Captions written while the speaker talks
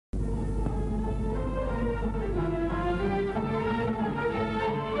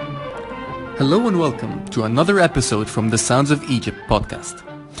Hello and welcome to another episode from the Sounds of Egypt podcast.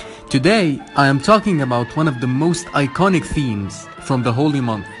 Today, I am talking about one of the most iconic themes from the holy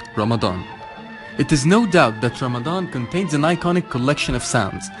month, Ramadan. It is no doubt that Ramadan contains an iconic collection of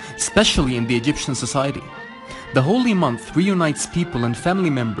sounds, especially in the Egyptian society. The holy month reunites people and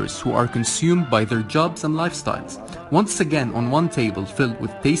family members who are consumed by their jobs and lifestyles, once again on one table filled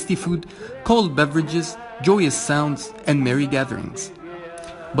with tasty food, cold beverages, joyous sounds, and merry gatherings.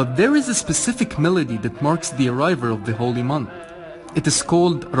 But there is a specific melody that marks the arrival of the holy month. It is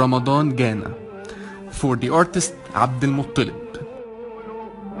called Ramadan Gana, for the artist Abdul Muttalib.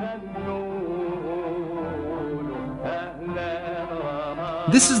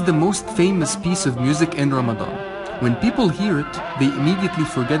 This is the most famous piece of music in Ramadan. When people hear it, they immediately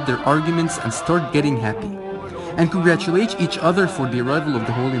forget their arguments and start getting happy, and congratulate each other for the arrival of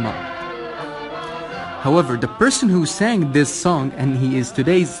the holy month. However, the person who sang this song, and he is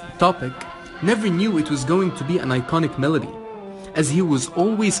today's topic, never knew it was going to be an iconic melody, as he was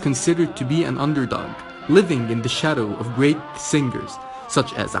always considered to be an underdog, living in the shadow of great singers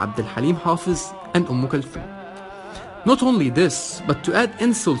such as Abdul Halim Hafiz and Kulthum. Not only this, but to add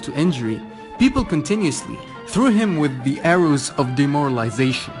insult to injury, people continuously threw him with the arrows of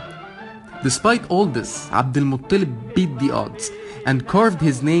demoralization. Despite all this, Abdul Muttalib beat the odds and carved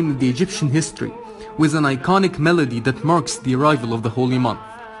his name in the Egyptian history with an iconic melody that marks the arrival of the holy month.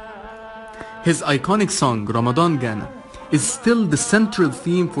 His iconic song, Ramadan Gana, is still the central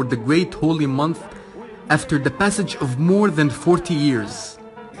theme for the great holy month after the passage of more than 40 years.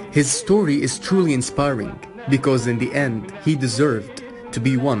 His story is truly inspiring, because in the end, he deserved to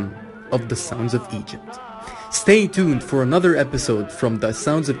be one of the Sounds of Egypt. Stay tuned for another episode from the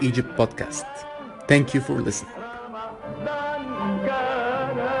Sounds of Egypt podcast. Thank you for listening.